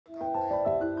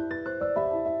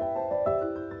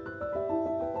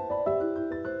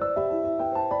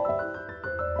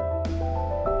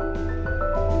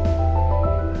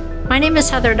My name is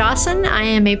Heather Dawson. I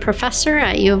am a professor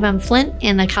at UM-Flint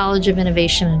in the College of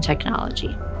Innovation and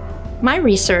Technology. My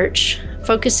research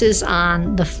focuses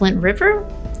on the Flint River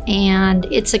and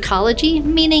its ecology,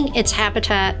 meaning its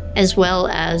habitat, as well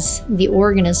as the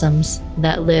organisms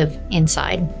that live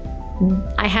inside.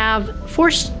 I have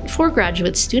four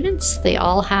graduate students. They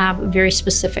all have very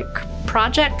specific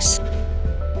projects.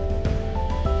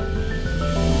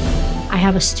 I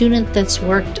have a student that's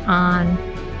worked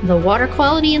on the water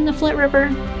quality in the Flint River,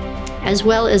 as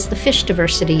well as the fish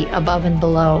diversity above and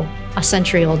below a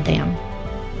century-old dam.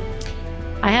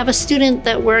 I have a student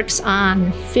that works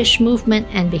on fish movement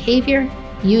and behavior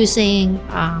using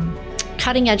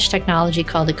cutting-edge technology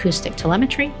called acoustic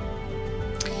telemetry.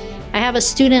 I have a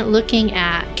student looking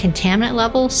at contaminant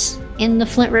levels in the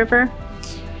Flint River,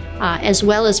 as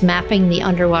well as mapping the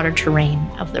underwater terrain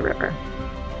of the river.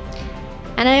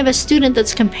 And I have a student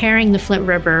that's comparing the Flint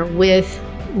River with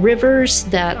rivers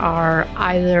that are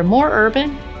either more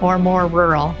urban or more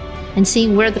rural, and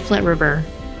seeing where the Flint River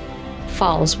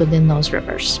falls within those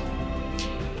rivers.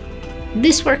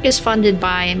 This work is funded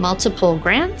by multiple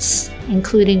grants,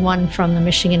 including one from the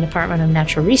Michigan Department of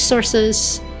Natural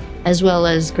Resources, as well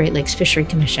as Great Lakes Fishery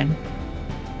Commission.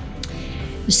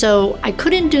 So I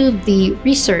couldn't do the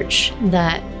research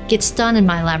that gets done in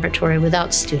my laboratory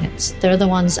without students. They're the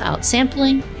ones out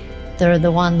sampling, they're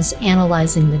the ones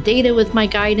analyzing the data with my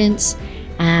guidance,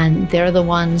 and they're the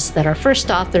ones that are first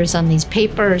authors on these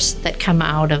papers that come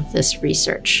out of this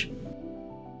research.